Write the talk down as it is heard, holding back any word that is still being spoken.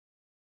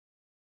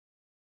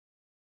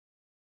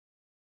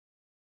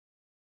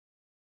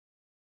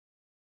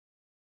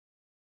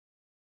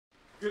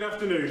Good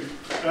afternoon.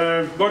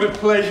 What a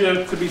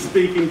pleasure to be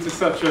speaking to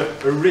such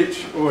a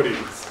rich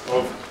audience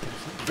of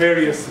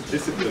various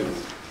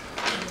disciplines.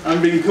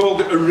 I'm being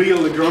called a real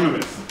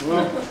agronomist.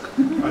 Well,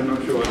 I'm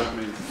not sure what that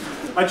means.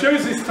 I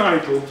chose this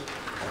title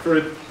for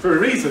a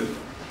reason.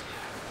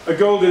 A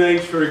golden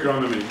age for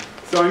agronomy.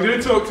 So I'm going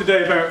to talk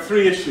today about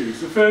three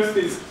issues. The first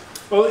is,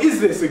 well, is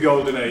this a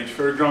golden age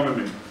for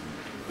agronomy?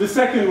 The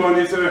second one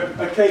is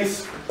a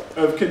case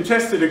of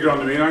contested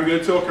agronomy, and I'm going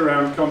to talk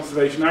around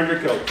conservation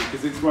agriculture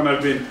because it's one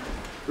I've been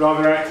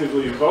rather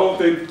actively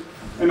involved in.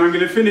 And I'm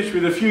going to finish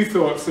with a few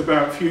thoughts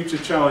about future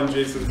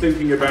challenges and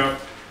thinking about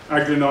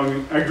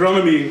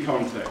agronomy in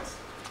context.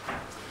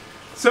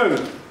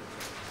 So,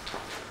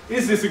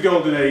 is this a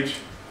golden age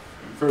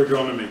for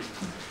agronomy?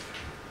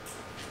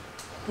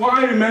 What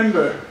I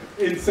remember,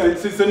 in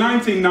sense, is the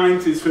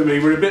 1990s for me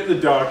were a bit the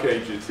dark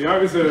ages. See, I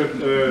was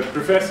a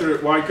professor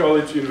at Y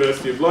College,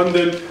 University of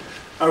London.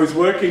 I was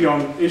working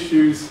on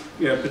issues,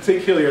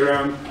 particularly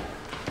around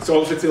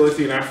soil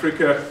fertility in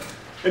Africa,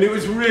 and it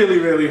was really,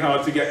 really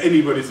hard to get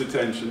anybody's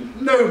attention.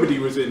 Nobody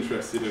was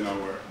interested in our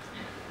work.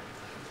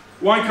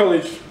 Y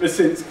College has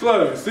since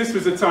closed. This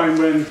was a time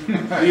when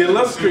the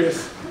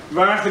illustrious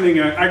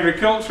Wageningen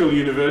Agricultural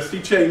University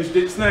changed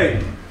its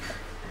name.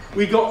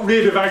 We got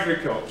rid of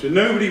agriculture.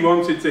 Nobody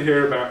wanted to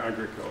hear about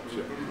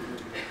agriculture.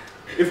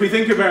 If we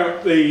think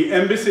about the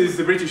embassies,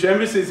 the British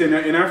embassies in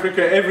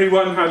Africa,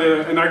 everyone had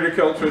an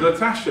agricultural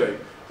attaché.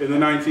 In the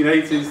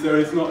 1980s, there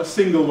is not a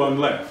single one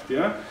left.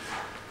 Yeah?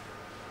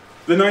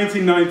 The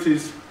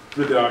 1990s,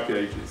 the dark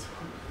ages.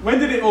 When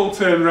did it all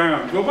turn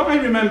round? Well, what I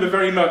remember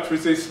very much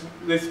was this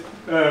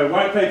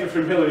white paper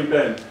from Hilary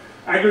Benn,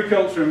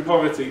 Agriculture and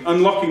Poverty,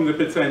 Unlocking the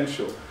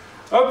Potential.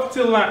 Up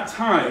till that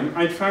time,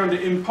 I'd found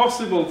it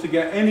impossible to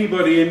get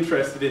anybody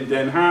interested in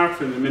Den Haag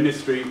and the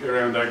ministry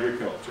around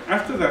agriculture.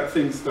 After that,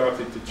 things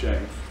started to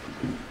change.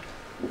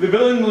 The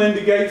Bill and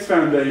Melinda Gates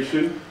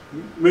Foundation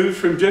moved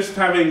from just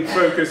having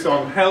focus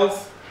on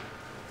health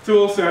to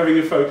also having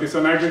a focus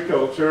on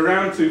agriculture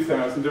around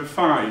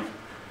 2005.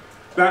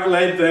 That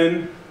led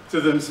then to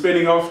them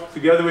spinning off,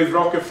 together with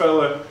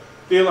Rockefeller,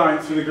 the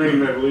Alliance for the Green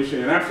Revolution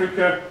in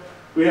Africa.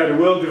 We had a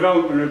World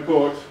Development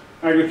Report,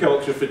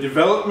 Agriculture for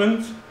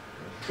Development.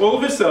 All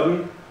of a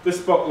sudden, the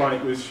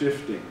spotlight was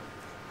shifting.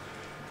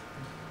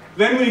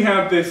 Then we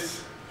had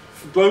this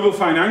global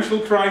financial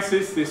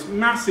crisis, this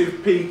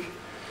massive peak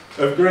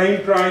of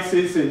grain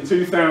prices in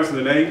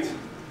 2008.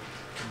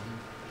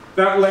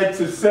 That led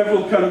to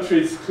several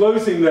countries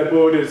closing their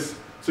borders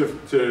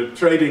to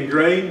trading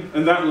grain,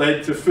 and that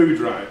led to food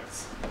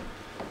riots.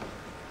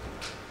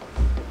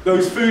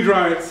 Those food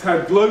riots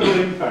had global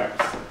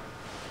impacts.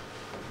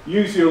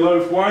 Use your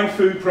loaf, why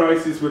food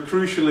prices were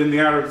crucial in the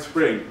Arab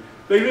Spring.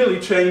 They really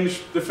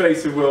changed the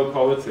face of world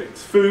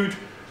politics. Food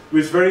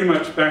was very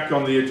much back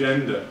on the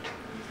agenda.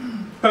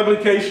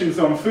 Publications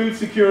on food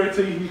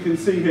security, you can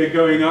see here,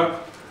 going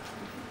up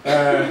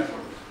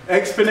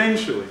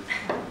exponentially,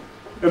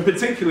 and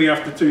particularly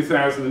after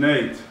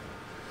 2008.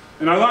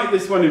 And I like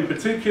this one in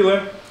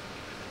particular.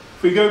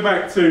 If we go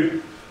back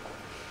to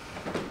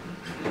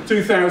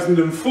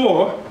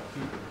 2004,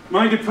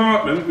 my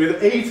department,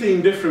 with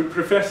 18 different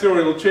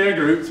professorial chair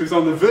groups, was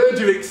on the verge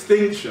of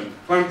extinction.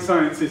 Plant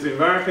Sciences in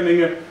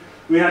Wageningen.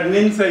 We had an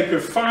intake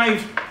of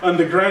 5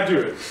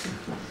 undergraduates.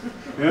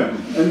 Yeah?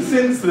 And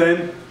since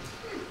then,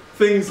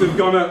 things have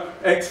gone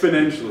up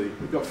exponentially.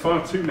 We've got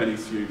far too many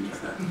students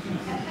now.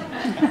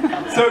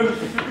 So,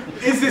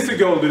 is this a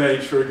golden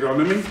age for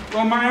agronomy?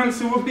 Well, my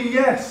answer would be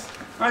yes.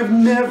 I've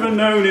never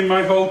known in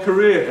my whole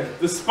career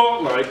the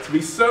spotlight to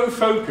be so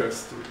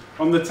focused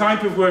on the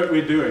type of work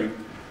we're doing,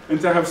 and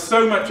to have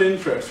so much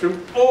interest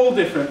from all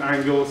different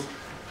angles,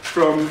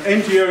 from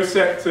NGO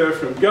sector,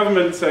 from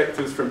government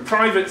sectors, from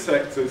private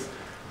sectors,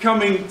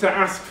 coming to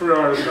ask for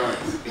our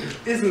advice.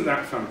 Isn't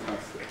that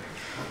fantastic?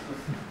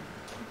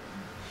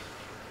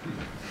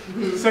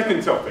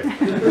 Second topic.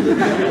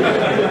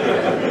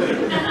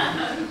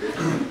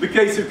 The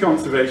case of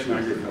conservation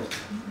agriculture.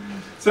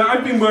 So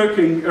I've been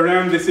working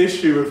around this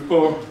issue of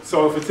poor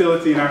soil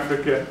fertility in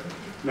Africa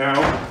now,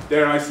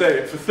 dare I say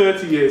it, for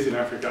 30 years in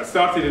Africa. I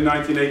started in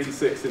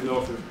 1986 in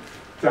north of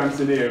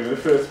Tanzania with the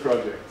first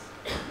projects.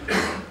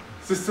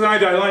 It's a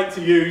slide I like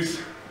to use.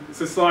 It's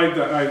a slide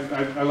that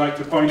I like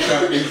to point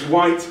out, these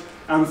white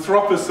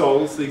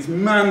anthroposols, these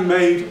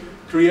man-made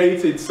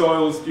created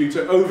soils due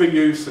to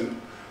overuse and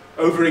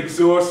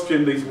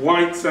over-exhaustion, these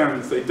white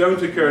sands. They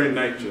don't occur in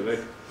nature.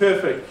 They're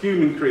perfect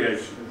human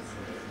creation.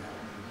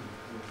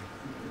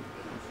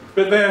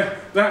 But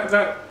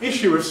that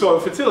issue of soil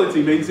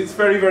fertility means it's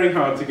very, very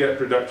hard to get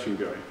production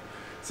going.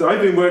 So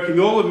I've been working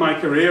all of my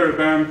career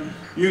around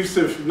use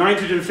of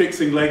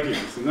nitrogen-fixing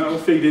legumes, and that will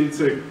feed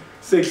into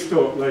Sig's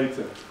talk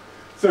later.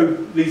 So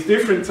these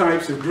different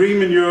types of green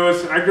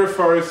manures,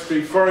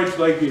 agroforestry, forage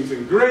legumes,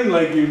 and grain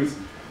legumes,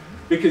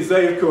 because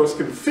they, of course,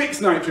 can fix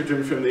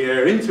nitrogen from the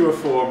air into a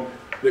form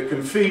that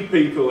can feed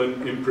people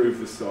and improve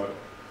the soil.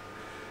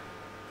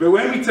 But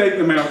when we take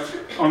them out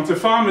onto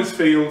farmers'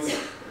 fields,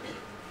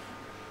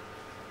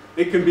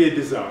 it can be a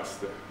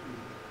disaster.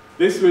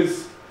 This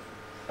was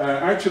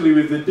actually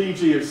with the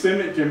DG of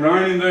CIMMYT, Jim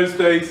Ryan in those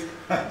days,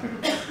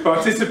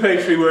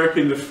 participatory work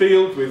in the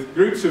field with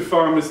groups of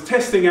farmers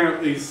testing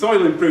out these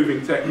soil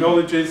improving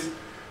technologies.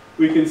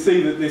 We can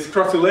see that this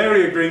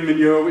crotalaria green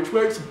manure, which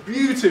works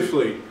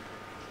beautifully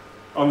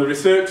on the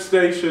research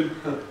station,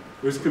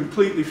 was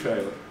completely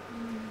failing.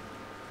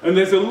 And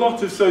there's a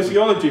lot of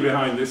sociology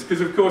behind this,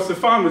 because of course the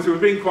farmers were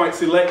being quite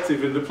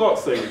selective in the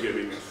plots they were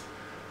giving us.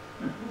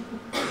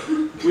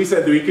 We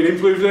said that we could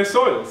improve their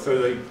soils, so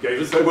they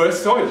gave us their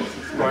worst soils.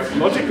 It's quite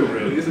logical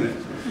really, isn't it?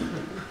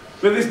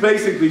 But this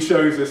basically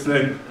shows us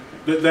then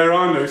that there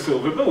are no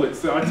silver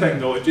bullets. That our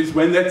technologies,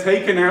 when they're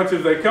taken out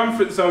of their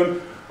comfort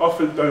zone,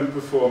 often don't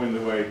perform in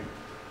the way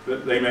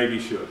that they maybe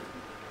should.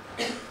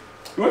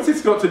 What's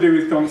this got to do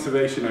with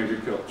conservation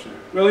agriculture?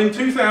 Well, in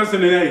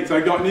 2008,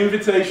 I got an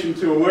invitation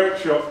to a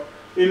workshop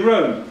in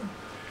Rome.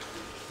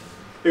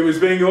 It was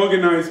being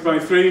organized by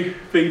 3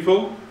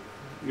 people.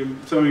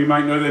 Some of you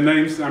might know their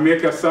names: Amir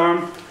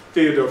Kassam,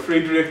 Theodore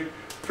Friedrich,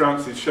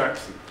 Francis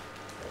Shaxson.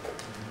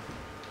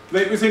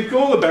 It was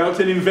all about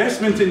an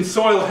investment in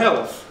soil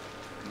health.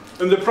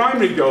 And the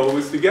primary goal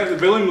was to get the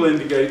Bill and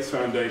Melinda Gates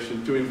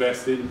Foundation to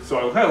invest in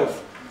soil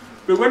health.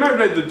 But when I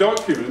read the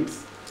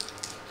documents,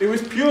 it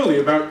was purely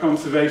about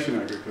conservation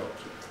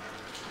agriculture.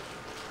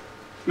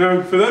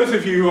 Now, for those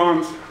of you who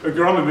aren't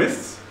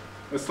agronomists,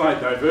 a slight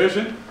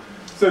diversion.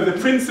 So the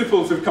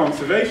principles of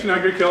conservation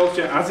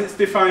agriculture, as it's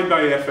defined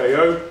by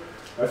FAO,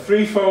 are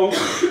threefold: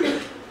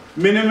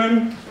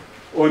 minimum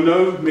or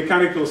no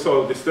mechanical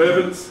soil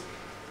disturbance,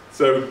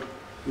 so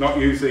not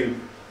using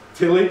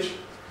tillage.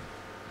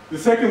 The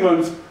second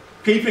one's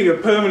keeping a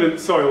permanent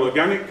soil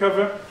organic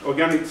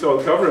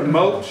soil cover, and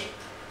mulch,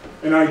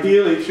 and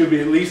ideally it should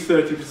be at least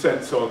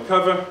 30% soil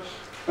cover.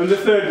 And the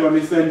third one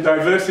is then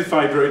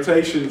diversified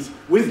rotations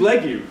with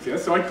legumes. Yeah?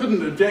 So I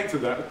couldn't object to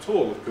that at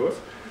all, of course.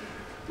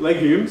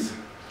 Legumes.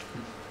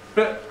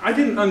 But I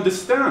didn't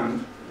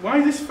understand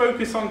why this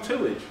focus on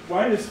tillage,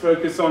 why this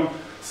focus on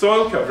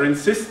soil cover in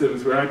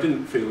systems where I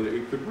didn't feel that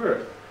it could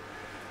work.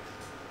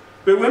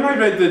 But when I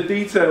read the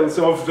details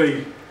of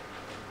the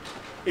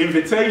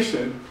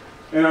invitation,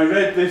 and I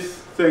read this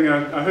thing,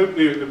 I hope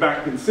you at the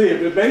back can see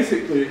it, but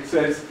basically it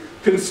says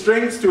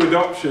constraints to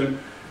adoption,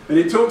 and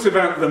it talks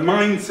about the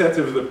mindset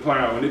of the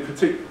plough, and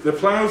the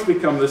ploughs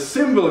become the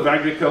symbol of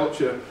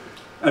agriculture,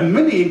 and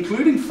many,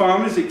 including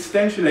farmers,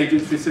 extension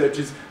agents,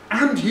 researchers,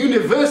 and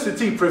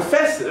university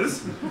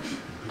professors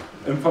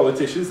and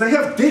politicians, they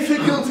have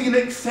difficulty in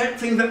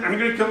accepting that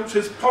agriculture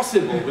is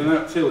possible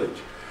without tillage.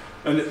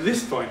 And at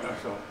this point I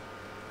thought,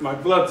 my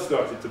blood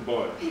started to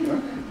boil.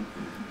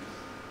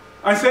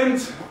 I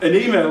sent an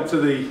email to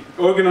the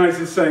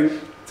organisers saying,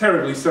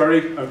 terribly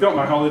sorry, I've got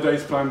my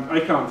holidays planned,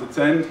 I can't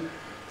attend,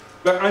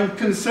 but I'm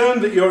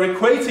concerned that you're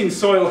equating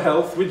soil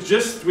health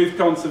with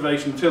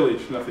conservation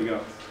tillage, nothing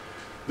else.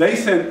 They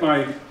sent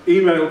my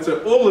email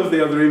to all of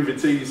the other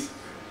invitees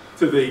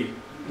to the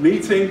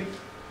meeting,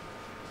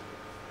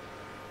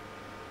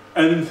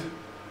 and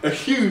a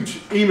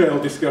huge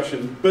email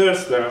discussion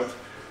burst out,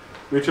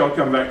 which I'll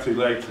come back to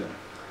later.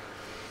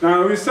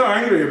 Now, I was so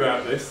angry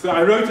about this that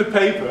I wrote a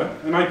paper,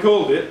 and I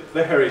called it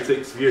The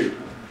Heretic's View.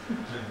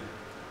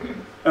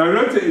 And I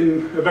wrote it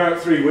in about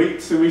 3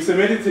 weeks, and we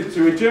submitted it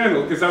to a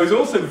journal, because I was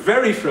also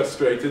very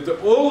frustrated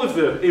that all of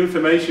the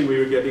information we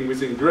were getting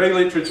was in grey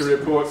literature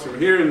reports from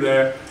here and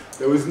there.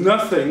 There was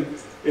nothing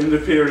in the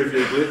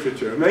peer-reviewed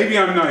literature. Maybe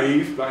I'm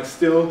naive, but I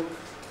still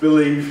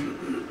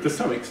believe, to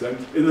some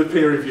extent, in the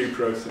peer review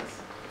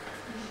process.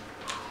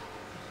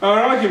 Our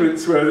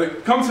arguments were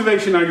that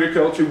conservation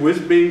agriculture was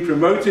being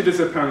promoted as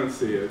a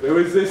panacea. There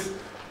was this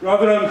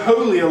rather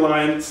unholy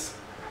alliance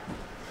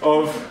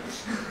of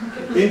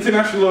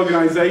international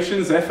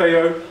organisations,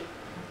 FAO,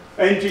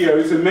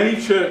 NGOs, and many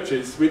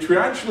churches, which were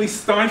actually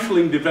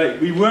stifling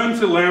debate. We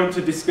weren't allowed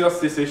to discuss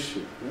this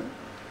issue.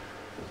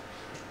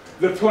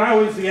 The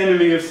plough is the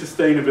enemy of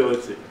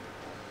sustainability.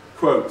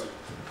 Quote.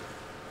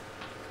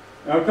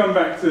 I'll come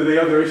back to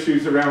the other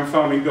issues around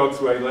farming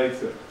God's way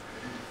later.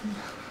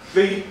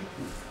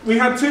 We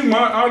had 2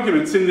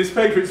 arguments in this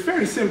paper. It's a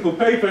very simple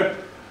paper.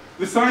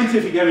 The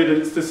scientific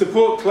evidence to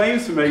support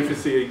claims made for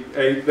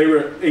CA, they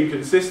were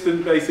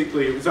inconsistent,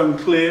 basically, it was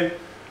unclear,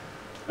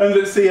 and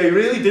that CA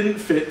really didn't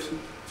fit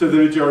to the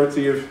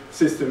majority of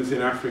systems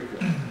in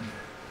Africa.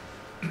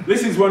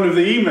 This is one of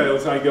the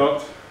emails I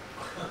got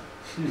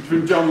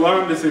from John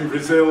Landers in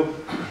Brazil.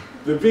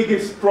 The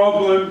biggest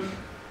problem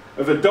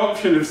of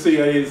adoption of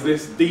CA is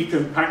this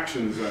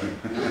decompaction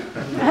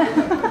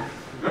zone.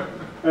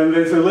 And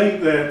there's a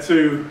link there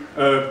to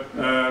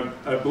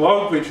a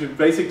blog, which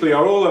basically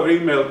all our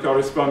email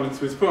correspondence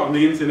was put on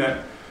the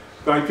internet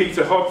by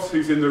Peter Hobbs,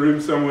 who's in the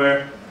room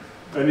somewhere,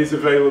 and is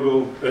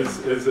available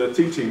as a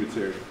teaching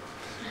material.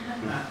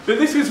 But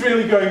this was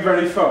really going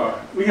very far.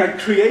 We had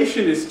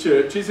creationist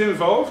churches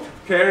involved,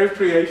 Care of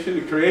Creation,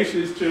 the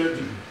Creationist Church.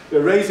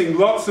 They're raising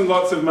lots and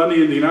lots of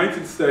money in the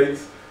United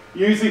States,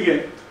 using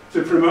it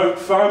to promote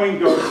farming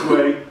God's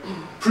way,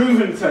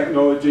 proven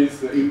technologies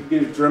that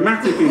give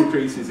dramatic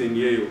increases in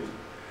yield.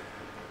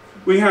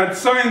 We had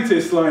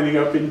scientists lining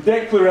up in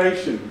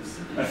declarations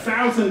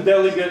 1,000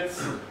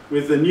 delegates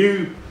with the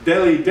new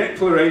Delhi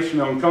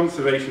Declaration on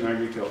Conservation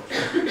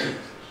Agriculture.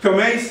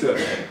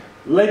 COMESA,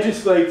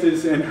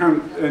 legislators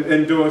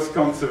endorse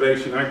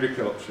conservation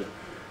agriculture.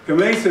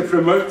 COMESA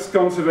promotes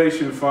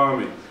conservation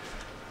farming.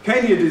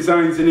 Kenya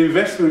designs an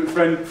investment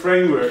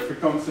framework for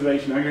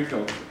conservation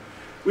agriculture.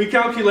 We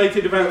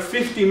calculated about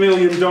 $50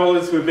 million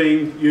were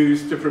being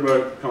used to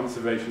promote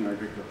conservation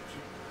agriculture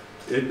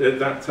at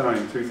that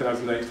time,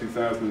 2008,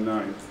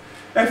 2009.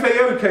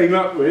 FAO came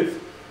up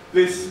with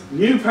this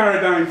new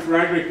paradigm for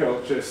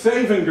agriculture,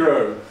 Save and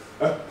Grow,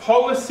 a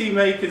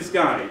policymaker's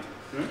guide.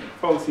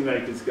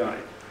 Policymaker's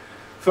guide.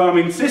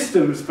 Farming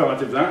systems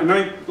part of that, and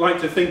I like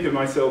to think of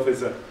myself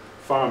as a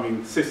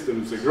farming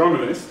systems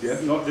agronomist,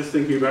 yeah? Not just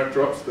thinking about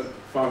crops, but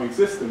farming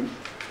systems.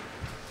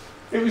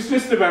 It was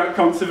just about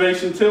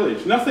conservation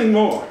tillage, nothing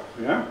more.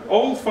 Yeah?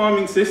 All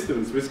farming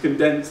systems was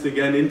condensed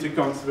again into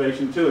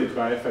conservation tillage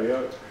by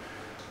FAO.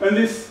 And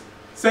this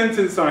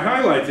sentence I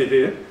highlighted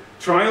here,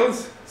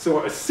 trials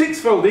saw a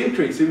 6-fold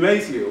increase in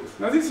maize yields.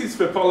 Now this is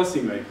for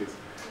policymakers.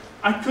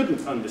 I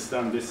couldn't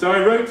understand this, so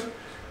I wrote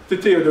to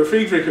Theodor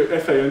Friedrich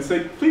at FAO and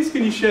said, please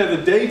can you share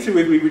the data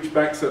with me which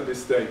backs up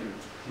this statement?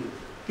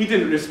 He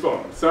didn't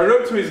respond. So I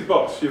wrote to his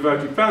boss,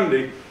 Shivaji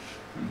Pandey.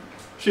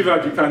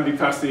 Shivaji Pandey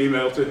passed the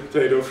email to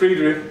Theodor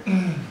Friedrich.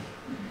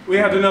 We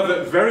had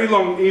another very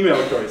long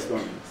email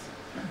correspondence.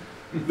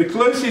 The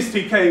closest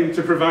he came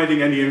to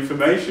providing any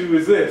information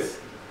was this.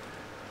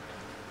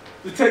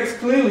 The text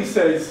clearly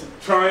says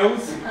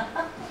trials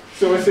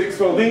saw a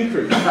 6-fold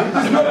increase. It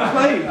does not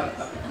claim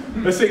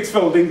a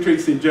 6-fold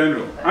increase in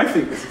general. I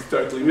think this is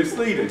totally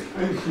misleading.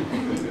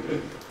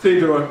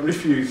 Theodore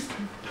refused,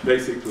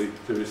 basically,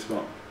 to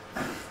respond.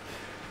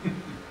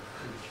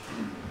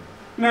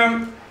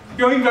 Now,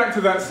 going back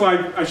to that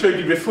slide I showed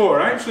you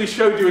before, I actually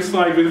showed you a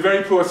slide with a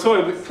very poor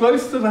soil, but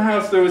close to the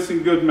house there was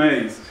some good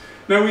maize.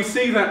 Now we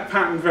see that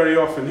pattern very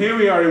often. Here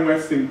we are in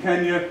Western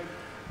Kenya.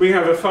 We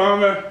have a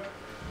farmer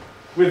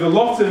with a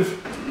lot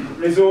of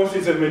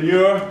resources of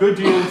manure, good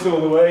yields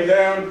all the way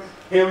down.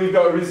 Here we've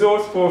got a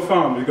resource-poor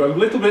farm. We've got a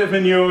little bit of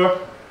manure,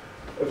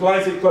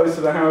 applies it close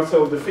to the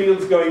household. The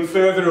field's going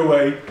further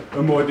away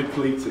and more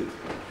depleted.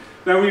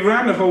 Now we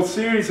ran a whole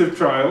series of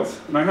trials,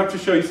 and I have to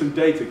show you some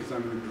data because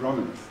I'm an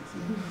agronomist.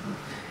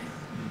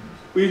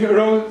 We ran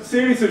a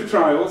series of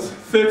trials,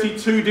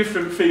 32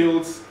 different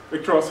fields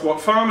across what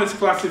farmers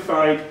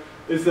classified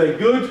as their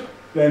good,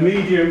 their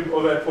medium,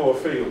 or their poor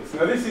fields.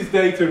 Now this is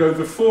data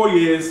over 4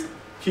 years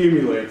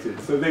cumulated,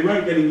 so they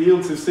weren't getting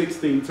yields of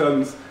 16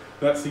 tonnes,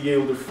 that's the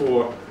yield of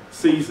 4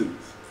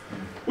 seasons.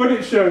 What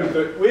it showed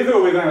that with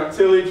or without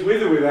tillage,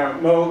 with or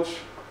without mulch,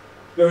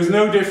 there was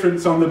no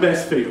difference on the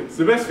best fields.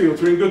 The best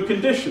fields were in good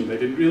condition, they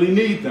didn't really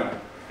need that.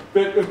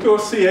 But of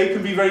course CA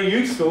can be very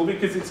useful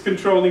because it's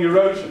controlling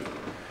erosion.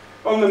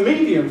 On the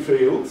medium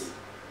fields,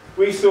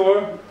 we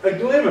saw a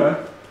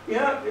glimmer,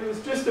 yeah, it was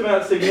just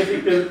about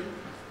significant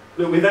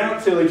that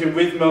without tillage and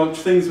with mulch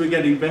things were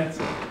getting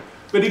better.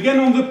 But again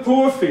on the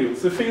poor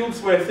fields, the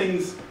fields where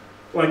things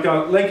like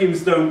our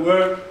legumes don't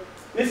work,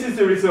 this is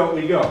the result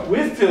we got.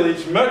 With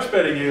tillage, much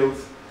better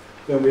yields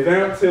than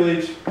without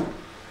tillage.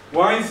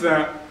 Why is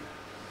that?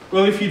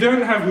 Well, if you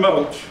don't have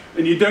mulch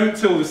and you don't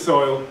till the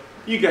soil,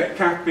 you get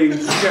capping, you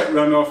get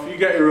runoff, you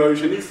get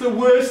erosion. It's the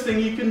worst thing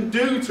you can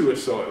do to a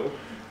soil,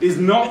 is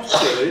not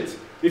till it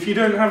if you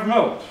don't have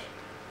mulch.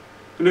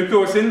 And of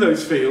course in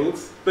those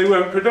fields, they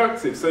weren't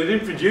productive, so they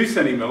didn't produce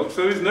any mulch,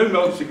 so there's no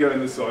mulch to go in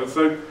the soil,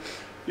 so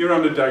you're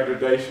on a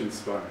degradation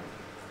spiral.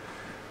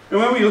 And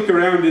when we look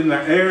around in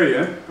that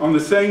area, on the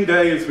same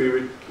day as we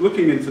were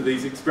looking into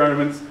these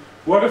experiments,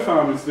 what are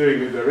farmers doing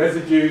with their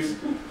residues?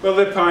 Well,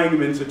 they're piling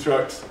them into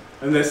trucks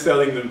and they're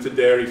selling them to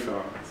dairy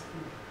farmers.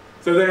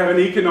 So they have an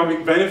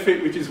economic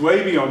benefit which is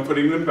way beyond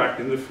putting them back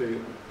in the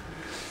field.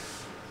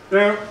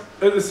 Now,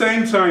 at the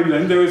same time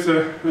then, there was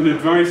an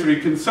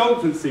advisory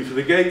consultancy for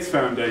the Gates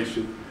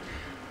Foundation,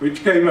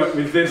 which came up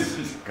with this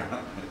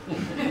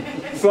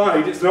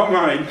slide. It's not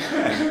mine.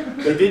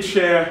 They did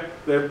share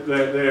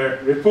their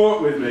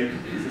report with me.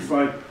 It's a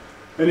slide.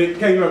 And it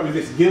came up with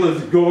this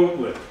Giller's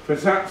gauntlet.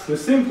 Perhaps the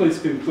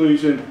simplest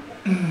conclusion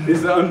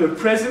is that under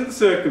present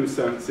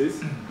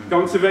circumstances,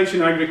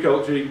 conservation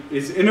agriculture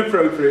is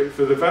inappropriate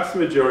for the vast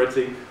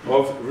majority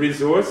of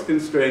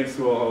resource-constrained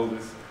smallholder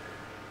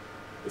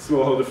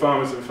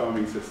farmers and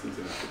farming systems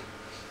in Africa.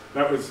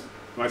 That was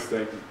my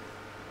statement.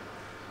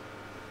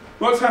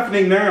 What's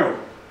happening now?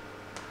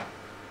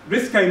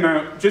 This came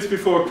out just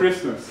before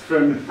Christmas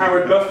from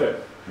Howard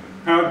Buffett.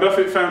 Howard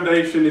Buffett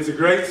Foundation is a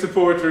great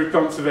supporter of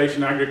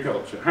conservation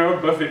agriculture.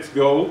 Howard Buffett's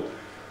goal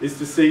is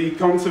to see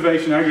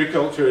conservation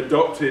agriculture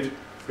adopted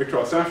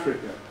across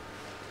Africa.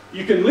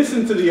 You can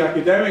listen to the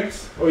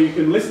academics or you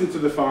can listen to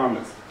the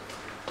farmers.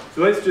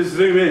 So let's just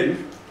zoom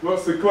in.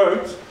 What's the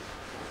quote?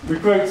 The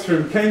quote's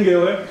from Ken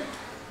Giller.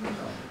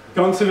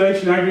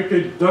 Conservation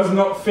agriculture does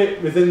not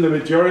fit within the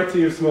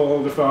majority of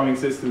smallholder farming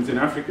systems in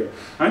Africa.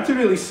 I had to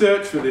really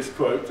search for this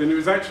quote, and it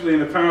was actually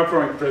in a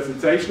PowerPoint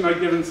presentation I'd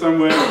given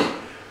somewhere,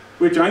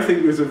 which I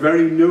think was a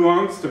very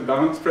nuanced and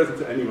balanced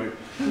presentation. Anyway.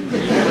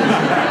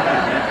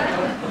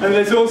 And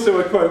there's also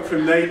a quote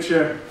from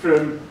Nature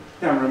from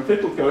Cameron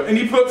Pittlecoat, and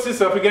he puts this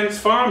up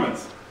against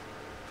farmers.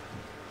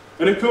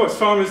 And of course,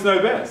 farmers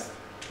know best.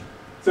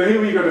 So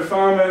here we've got a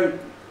farmer.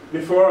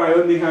 Before I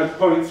only had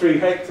 0.3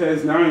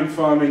 hectares, now I'm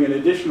farming an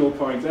additional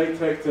 0.8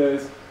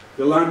 hectares.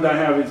 The land I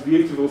have is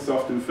beautiful,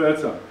 soft and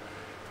fertile.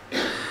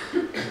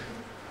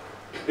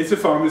 It's a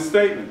farmer's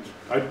statement.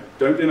 I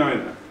don't deny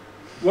that.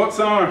 What's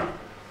our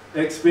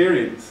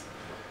experience?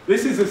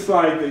 This is a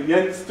slide that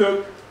Jens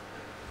took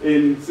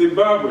in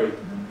Zimbabwe,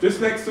 just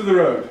next to the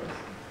road.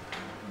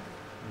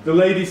 The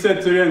lady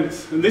said to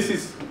Jens, and this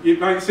is, it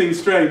might seem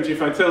strange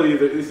if I tell you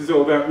that this is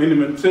all about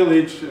minimum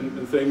tillage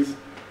and things.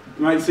 It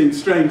might seem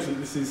strange that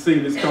this is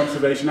seen as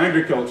conservation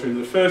agriculture in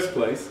the first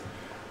place,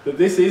 but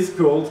this is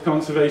called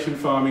conservation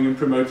farming and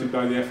promoted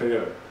by the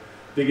FAO,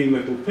 digging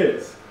little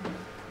pits.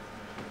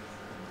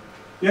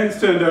 Jens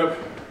turned up,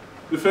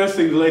 the first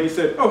thing the lady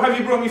said, "Oh, have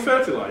you brought me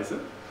fertilizer?"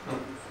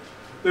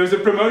 There was a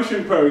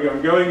promotion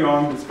program going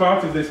on as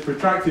part of this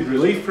protracted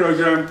relief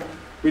program,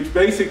 which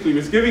basically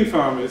was giving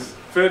farmers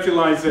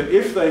fertilizer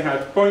if they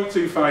had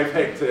 0.25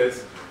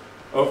 hectares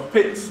of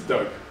pits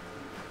dug.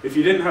 If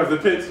you didn't have the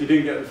pits, you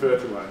didn't get the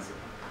fertilizer.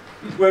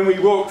 When we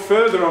walk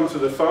further onto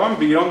the farm,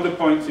 beyond the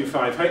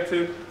 0.25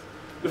 hectare,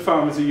 the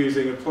farmers are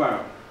using a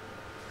plough.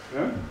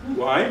 Yeah?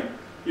 Why?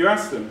 You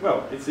ask them,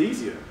 well, it's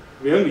easier.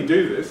 We only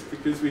do this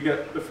because we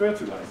get the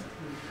fertilizer.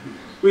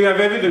 We have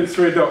evidence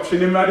for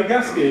adoption in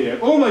Madagascar here,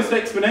 almost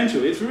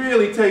exponential. It's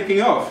really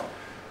taking off.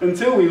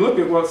 Until we look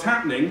at what's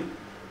happening,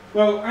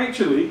 well,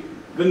 actually,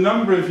 the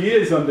number of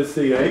years under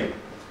CA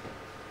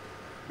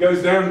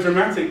goes down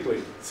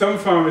dramatically. Some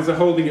farmers are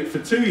holding it for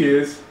 2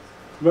 years.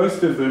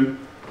 Most of them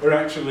are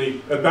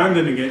actually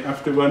abandoning it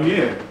after 1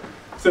 year.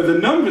 So the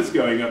number's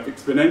going up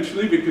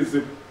exponentially because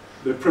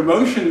the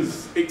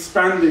promotion's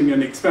expanding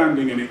and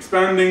expanding and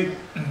expanding,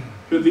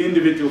 but the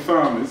individual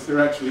farmers are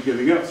actually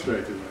giving up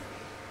straight away.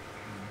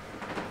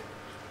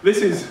 This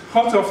is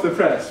hot off the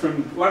press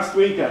from last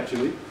week,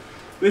 actually.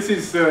 This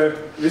is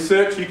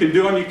research you can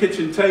do on your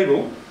kitchen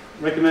table.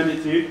 Recommend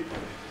it to you.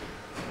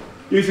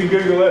 Using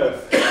Google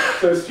Earth.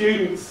 So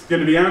students going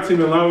to be out in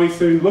Malawi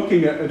soon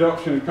looking at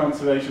adoption and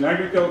conservation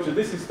agriculture.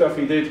 This is stuff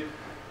he did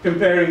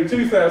comparing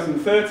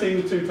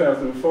 2013 to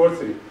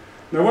 2014.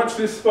 Now watch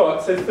this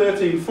spot, it says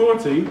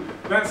 1314.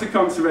 That's a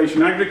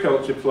conservation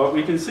agriculture plot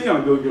we can see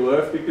on Google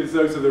Earth because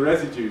those are the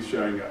residues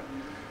showing up.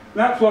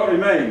 That plot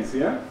remains,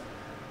 yeah?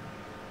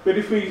 But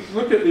if we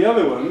look at the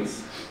other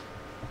ones,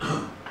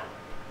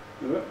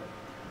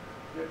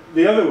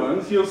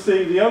 you'll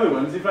see the other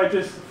ones, if I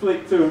just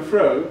flick to and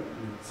fro,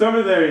 some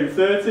are there in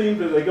 13,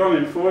 but they're gone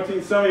in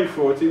 14, some in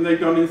 14, they've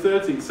gone in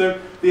 13. So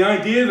the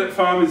idea that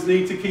farmers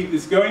need to keep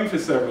this going for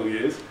several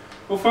years,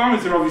 well,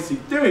 farmers are obviously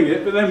doing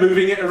it, but they're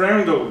moving it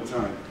around all the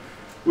time.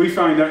 We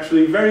find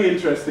actually very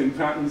interesting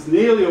patterns,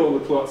 nearly all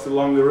the plots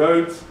along the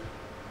roads.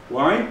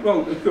 Why?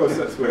 Well, of course,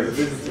 that's where the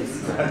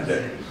visitors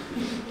are.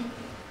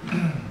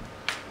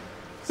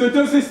 So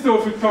does this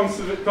sort of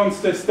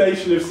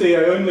contestation of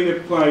CA only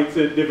apply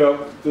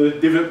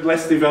to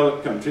less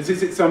developed countries?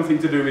 Is it something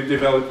to do with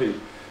developing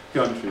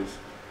countries?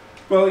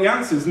 Well, the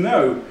answer is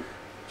no.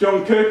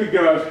 John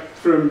Kierkegaard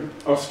from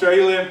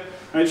Australia,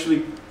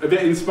 actually a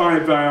bit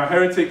inspired by our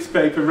Heretics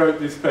paper, wrote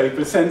this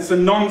paper, Sense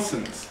and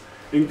Nonsense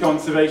in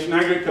Conservation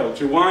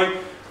Agriculture. Why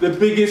the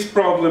biggest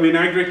problem in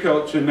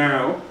agriculture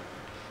now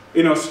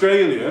in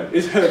Australia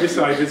is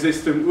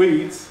herbicide-resistant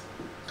weeds.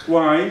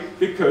 Why?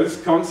 Because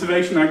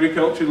conservation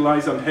agriculture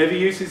relies on heavy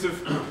uses of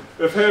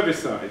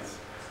herbicides,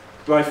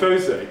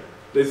 glyphosate.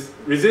 There's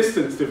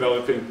resistance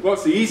developing.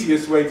 What's the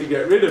easiest way to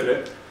get rid of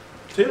it?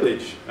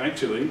 Tillage,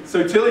 actually.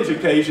 So tillage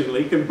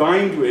occasionally,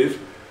 combined with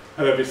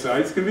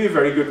herbicides, can be a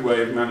very good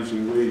way of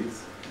managing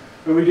weeds.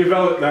 And we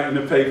developed that in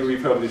a paper we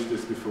published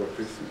just before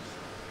Christmas.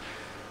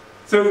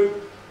 So,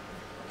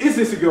 is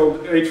this a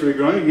gold age for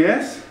agronomy?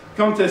 Yes.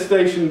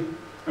 Contestation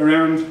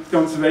around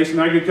conservation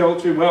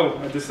agriculture, well,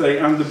 I just say,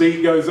 and the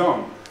beat goes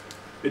on.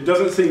 It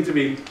doesn't seem to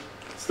be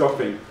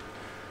stopping.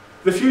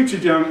 The future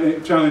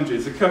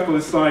challenges, a couple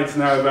of slides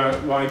now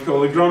about what I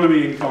call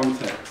agronomy in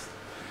context.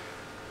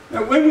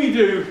 Now, when we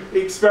do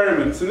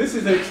experiments, and this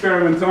is an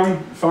experiment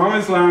on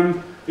farmers'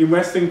 land in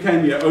Western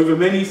Kenya over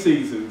many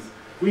seasons,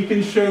 we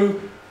can show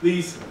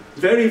these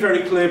very,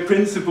 very clear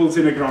principles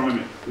in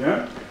agronomy.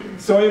 Yeah?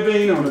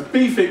 Soybean on a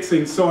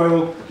bee-fixing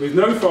soil with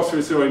no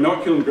phosphorus or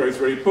inoculum grows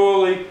very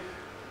poorly.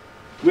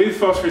 With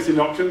phosphorus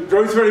inoculum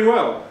grows very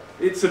well.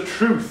 It's a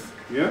truth.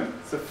 Yeah?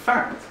 It's a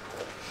fact.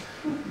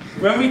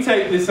 When we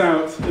take this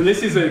out, and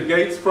this is a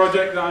Gates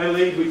project that I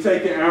lead, we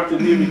take it out and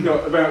here we've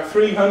got about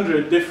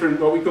 300 different,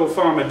 what we call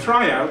farmer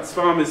tryouts,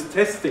 farmers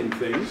testing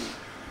things.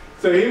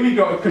 So here we've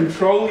got a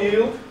control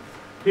yield,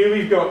 here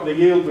we've got the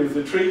yield with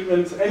the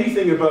treatment,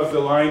 anything above the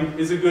line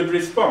is a good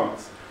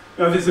response.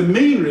 Now there's a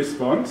mean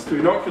response to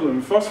inoculum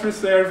and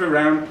phosphorus there of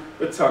around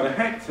a ton a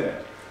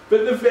hectare,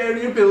 but the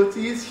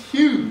variability is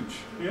huge.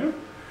 Yeah?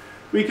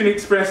 We can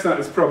express that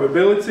as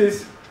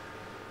probabilities,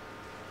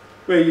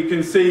 where you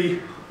can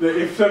see that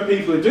if some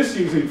people are just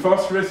using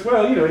phosphorus,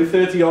 well, you know, in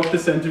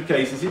 30-odd% of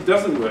cases it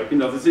doesn't work,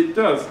 in others it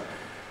does.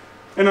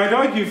 And I'd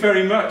argue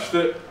very much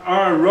that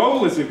our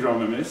role as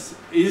agronomists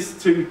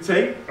is to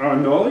take our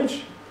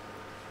knowledge,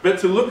 but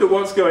to look at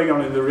what's going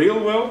on in the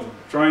real world,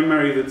 try and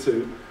marry the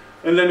two,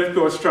 and then of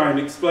course try and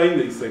explain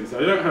these things.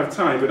 I don't have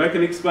time, but I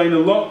can explain a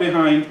lot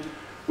behind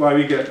why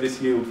we get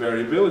this yield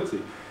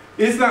variability.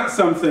 Is that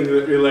something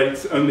that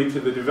relates only to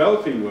the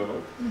developing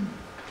world?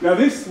 Now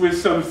this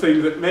was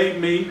something that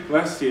made me,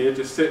 last year,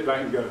 just sit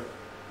back and go,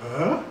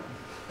 huh?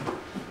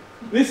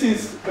 This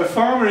is a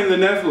farmer in the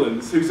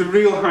Netherlands who's a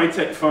real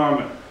high-tech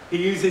farmer.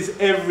 He uses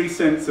every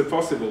sensor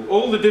possible.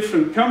 All the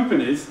different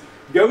companies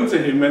go to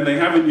him when they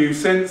have a new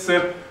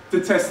sensor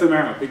to test them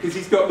out, because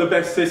he's got the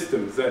best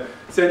systems. They're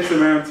sensor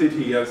mounted,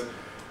 he has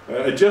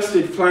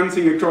adjusted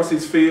planting across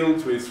his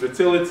fields with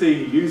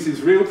fertility, he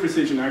uses real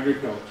precision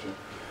agriculture.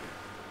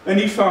 And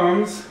he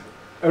farms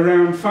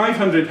around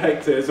 500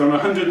 hectares on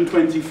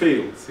 120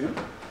 fields. Yeah?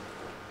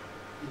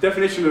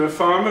 Definition of a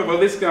farmer, well,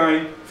 this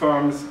guy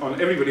farms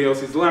on everybody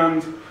else's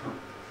land,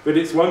 but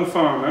it's one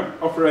farmer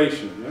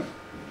operation. Yeah?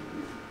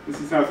 This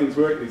is how things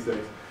work these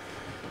days.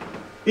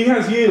 He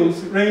has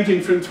yields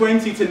ranging from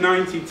 20 to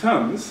 90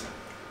 tons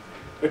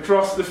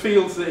across the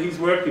fields that he's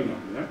working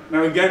on. Yeah?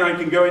 Now again, I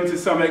can go into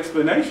some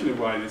explanation of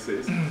why this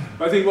is.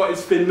 But I think what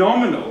is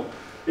phenomenal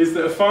is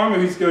that a farmer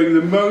who's doing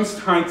the most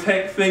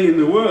high-tech thing in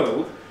the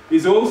world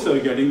is also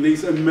getting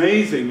these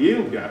amazing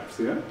yield gaps,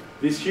 yeah?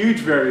 This huge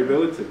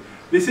variability.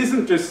 This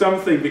isn't just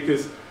something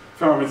because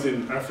farmers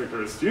in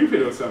Africa are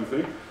stupid or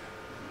something.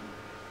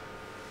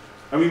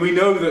 I mean, we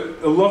know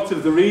that a lot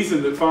of the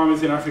reason that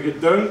farmers in Africa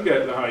don't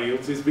get the high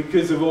yields is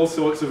because of all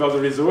sorts of other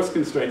resource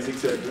constraints,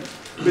 etc.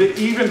 But it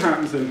even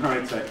happens in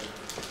high-tech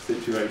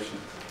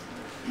situations.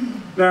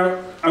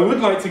 Now, I would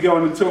like to go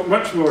on and talk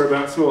much more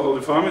about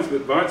smallholder farmers,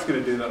 but Bart's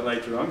going to do that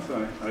later on,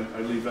 so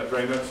I leave that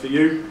very much to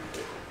you.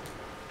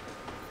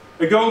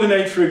 A golden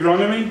age for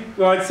agronomy?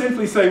 Well, I'd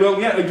simply say, well,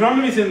 yeah,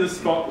 agronomy's in the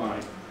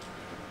spotlight.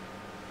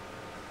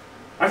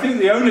 I think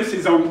the onus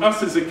is on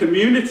us as a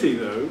community,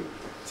 though,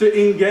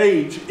 to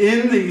engage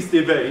in these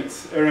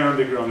debates around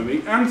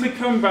agronomy and to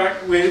come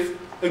back with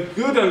a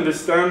good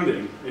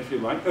understanding, if you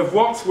like, of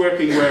what's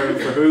working where and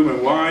for whom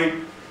and why,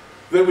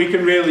 that we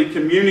can really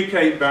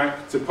communicate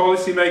back to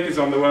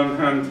policymakers on the one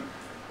hand,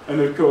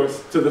 and of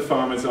course to the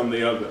farmers on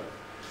the other.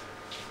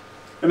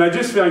 And I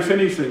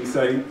finish things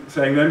saying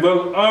then,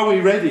 well, are we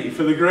ready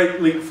for the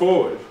great leap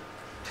forward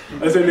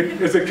as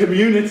a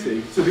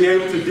community to be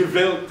able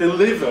to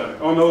deliver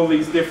on all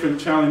these different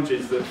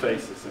challenges that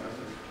face us out there?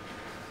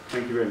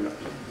 Thank you very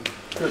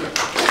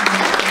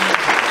much.